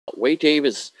Ray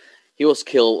Davis, he was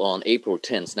killed on April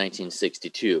 10th,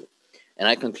 1962. And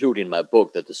I conclude in my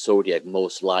book that the Zodiac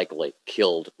most likely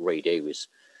killed Ray Davis.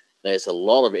 There's a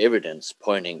lot of evidence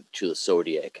pointing to the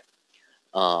Zodiac.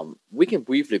 We can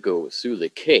briefly go through the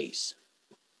case.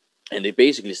 And it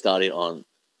basically started on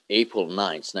April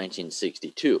 9th,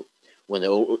 1962, when the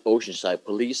Oceanside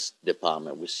Police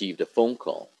Department received a phone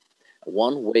call, a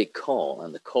one-way call,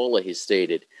 and the caller, he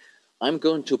stated, "I'm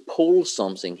going to pull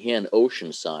something here in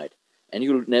Oceanside, and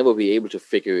you'll never be able to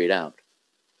figure it out."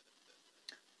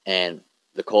 And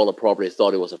the caller probably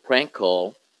thought it was a prank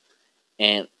call,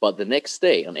 but the next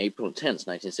day, on April 10th,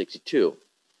 1962,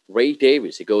 Ray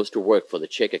Davis, he goes to work for the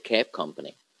Checker Cab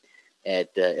Company.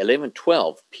 At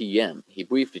 11:12 p.m., he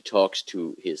briefly talks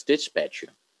to his dispatcher,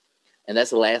 and that's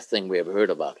the last thing we ever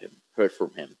heard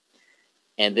from him.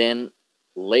 And then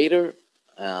later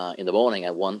in the morning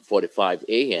at 1:45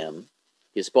 a.m.,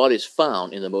 his body is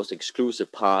found in the most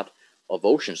exclusive part of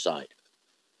Oceanside.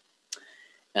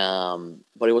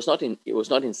 But it was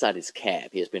not inside his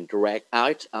cab. He has been dragged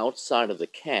outside of the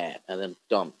cab and then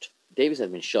dumped. Davis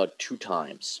had been shot 2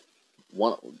 times.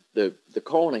 The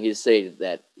coroner, he said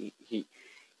that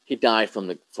he died from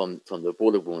the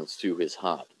bullet wounds through his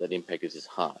heart that impacted his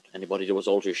heart, but he was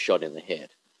also shot in the head.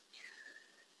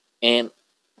 And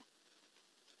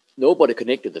nobody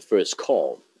connected the first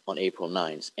call on April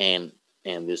 9th and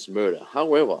this murder.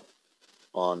 However,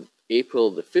 on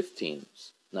April the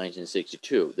 15th,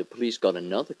 1962, the police got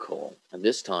another call, and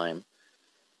this time,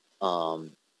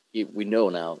 we know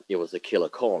now it was the killer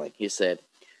calling. He said,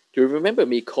 "Do you remember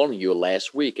me calling you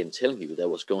last week and telling you that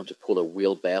I was going to pull a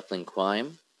real baffling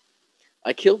crime?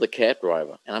 I killed the cab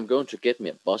driver, and I'm going to get me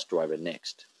a bus driver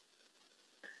next."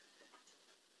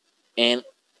 And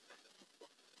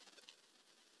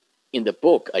in the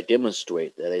book, I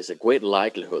demonstrate that there's a great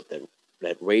likelihood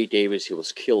that Ray Davis, he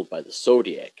was killed by the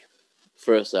Zodiac.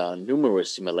 First, there are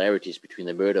numerous similarities between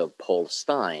the murder of Paul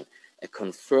Stine, a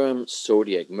confirmed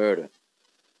Zodiac murder,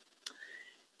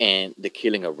 and the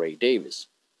killing of Ray Davis.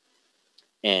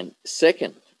 And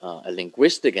second, a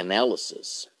linguistic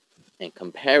analysis and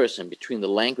comparison between the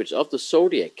language of the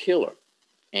Zodiac Killer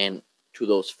and to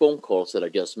those phone calls that I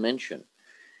just mentioned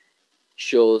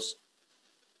shows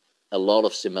a lot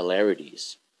of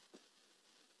similarities.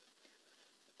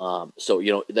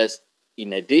 So, that's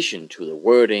in addition to the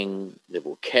wording, the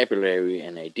vocabulary,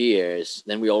 and ideas,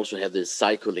 then we also have this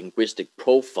psycholinguistic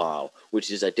profile,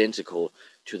 which is identical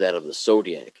to that of the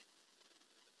Zodiac.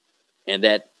 And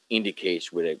that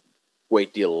indicates with a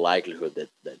great deal of likelihood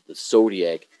that the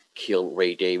Zodiac killed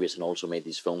Ray Davis and also made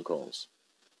these phone calls.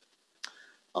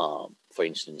 For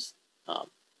instance,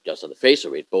 just on the face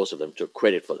of it, both of them took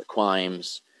credit for the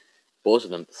crimes. Both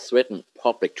of them threatened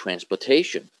public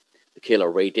transportation. The killer,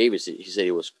 Ray Davis, he said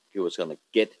he was going to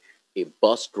get a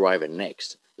bus driver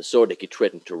next. The Zodiac, he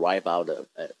threatened to wipe out a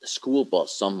school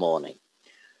bus some morning.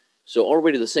 So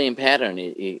already the same pattern,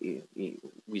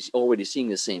 we're already seeing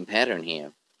the same pattern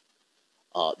here.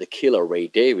 The killer, Ray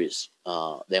Davis,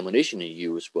 the ammunition he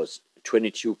used was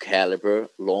 22 caliber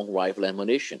long rifle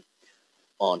ammunition.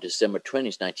 On December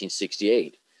 20th,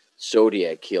 1968,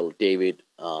 Zodiac killed David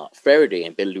Faraday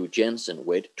and Bellew Jensen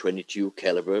with 22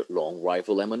 caliber long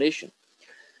rifle ammunition.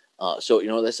 So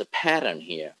there's a pattern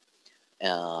here.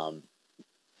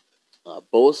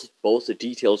 Both the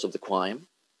details of the crime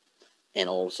and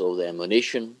also the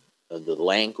ammunition, the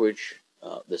language,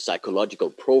 the psychological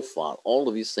profile, all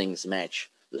of these things match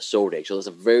the Zodiac. So there's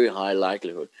a very high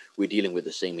likelihood we're dealing with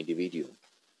the same individual.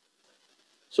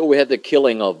 So we had the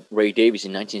killing of Ray Davis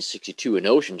in 1962 in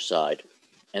Oceanside.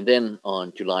 And then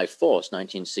on July 4th,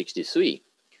 1963,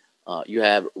 you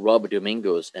have Robert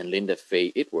Domingos and Linda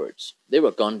Faye Edwards. They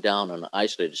were gunned down on an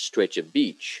isolated stretch of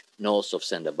beach north of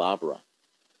Santa Barbara.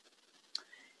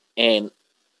 And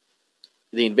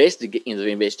the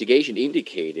investigation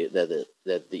indicated that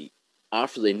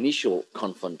after the initial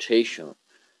confrontation,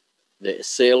 the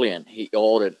assailant, he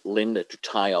ordered Linda to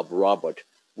tie up Robert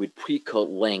with pre-cut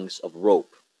lengths of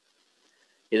rope.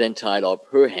 He then tied up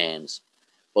her hands,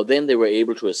 but then they were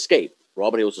able to escape.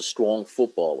 Robert was a strong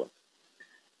footballer.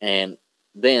 And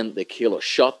then the killer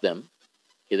shot them.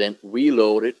 He then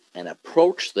reloaded and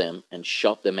approached them and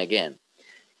shot them again.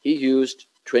 He used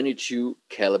 22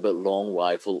 caliber long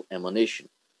rifle ammunition.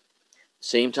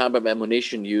 Same type of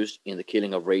ammunition used in the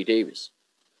killing of Ray Davis.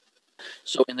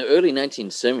 So in the early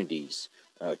 1970s,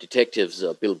 detectives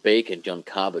Bill Baker and John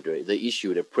Carpenter, they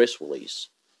issued a press release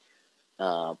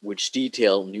which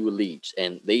detailed new leads.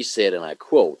 And they said, and I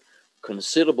quote,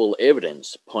 "Considerable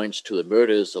evidence points to the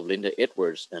murders of Linda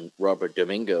Edwards and Robert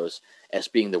Domingos as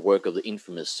being the work of the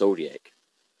infamous Zodiac."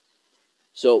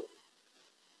 So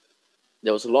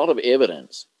there was a lot of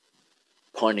evidence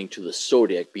pointing to the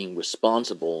Zodiac being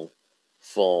responsible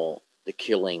for the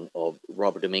killing of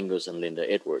Robert Domingos and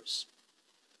Linda Edwards.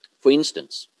 For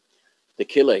instance, the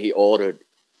killer, he ordered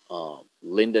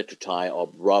Linda to tie up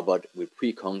Robert with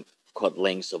pre-cut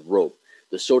lengths of rope.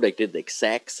 The Zodiac did the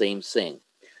exact same thing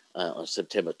on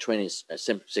September 27,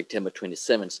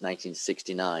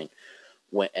 1969,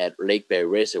 when at Lake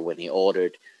Berryessa, when he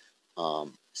ordered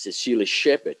Cecilia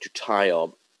Shepard to tie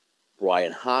up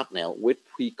Brian Hartnell with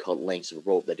pre-cut lengths of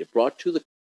rope that he brought to the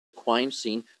crime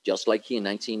scene, just like he in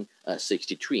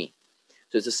 1963.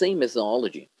 So it's the same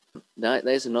methodology.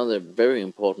 There's another very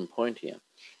important point here.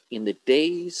 In the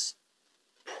days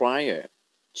prior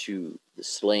to the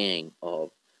slaying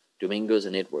of Domingos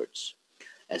and Edwards,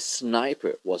 a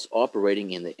sniper was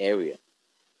operating in the area.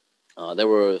 There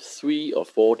were 3 or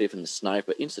 4 different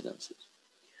sniper incidences,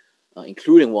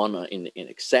 including one in the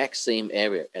exact same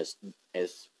area as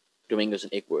Domingos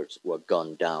and Edwards were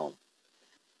gunned down.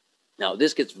 Now,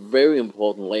 this gets very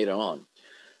important later on,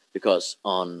 because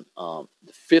on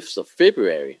the 5th of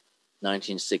February,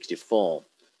 1964,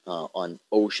 on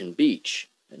Ocean Beach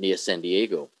near San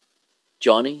Diego,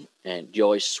 Johnny and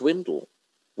Joyce Swindle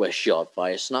were shot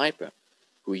by a sniper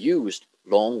who used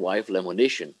long rifle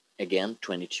ammunition, again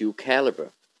 22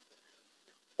 caliber.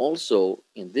 Also,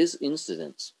 in this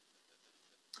incident,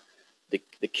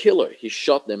 the killer, he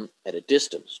shot them at a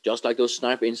distance, just like those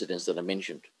sniper incidents that I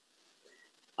mentioned.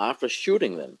 After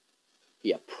shooting them,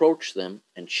 he approached them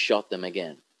and shot them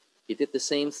again. He did the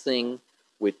same thing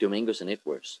with Domingos and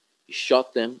Edwards. He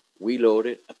shot them,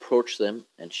 reloaded, approached them,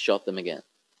 and shot them again.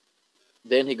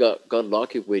 Then he got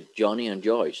lucky with Johnny and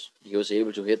Joyce. He was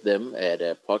able to hit them at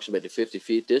approximately 50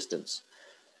 feet distance,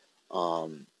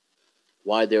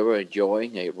 while they were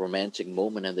enjoying a romantic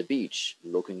moment on the beach,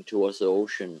 looking towards the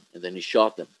ocean. And then he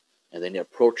shot them, and then he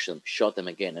approached them, shot them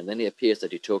again. And then it appears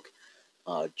that he took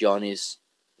Johnny's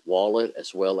wallet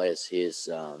as well as his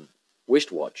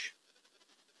wristwatch.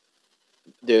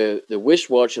 The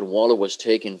wristwatch and wallet was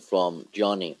taken from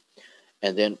Johnny,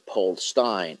 and then Paul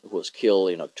Stein, who was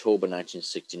killed in October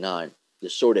 1969. The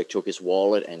Zodiac took his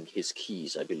wallet and his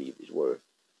keys, I believe these were.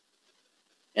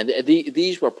 And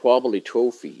these were probably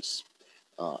trophies.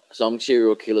 Some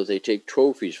serial killers, they take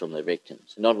trophies from their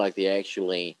victims, not like they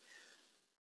actually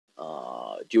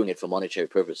doing it for monetary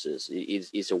purposes.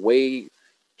 It's a way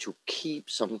to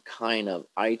keep some kind of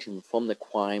item from the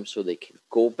crime so they can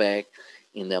go back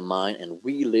in their mind and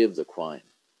relive the crime.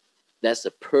 That's the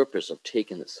purpose of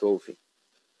taking the trophy.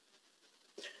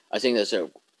 I think there's a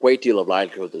great deal of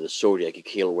likelihood that the Zodiac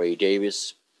killed Ray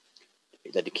Davis,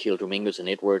 that he killed Domingos and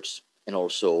Edwards, and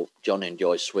also Johnny and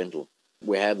Joyce Swindle.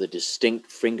 We have the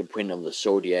distinct fingerprint of the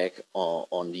Zodiac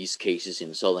on these cases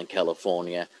in Southern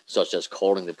California, such as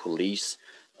calling the police,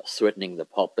 threatening the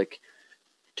public,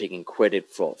 taking credit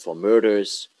for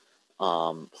murders,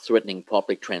 threatening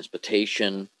public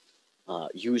transportation,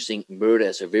 using murder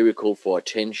as a vehicle for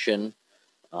attention,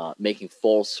 making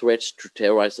false threats to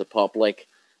terrorize the public,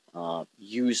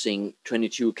 using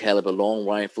 22 caliber long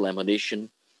rifle ammunition.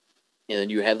 And then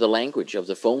you have the language of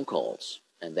the phone calls,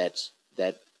 and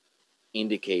that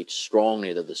indicates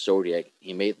strongly that the Zodiac,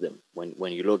 he made them.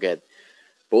 When you look at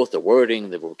both the wording,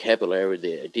 the vocabulary,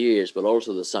 the ideas, but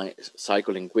also the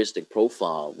psycholinguistic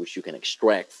profile, which you can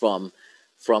extract from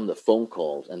the phone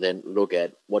calls, and then look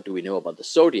at what do we know about the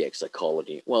Zodiac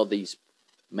psychology. Well, these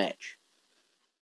match.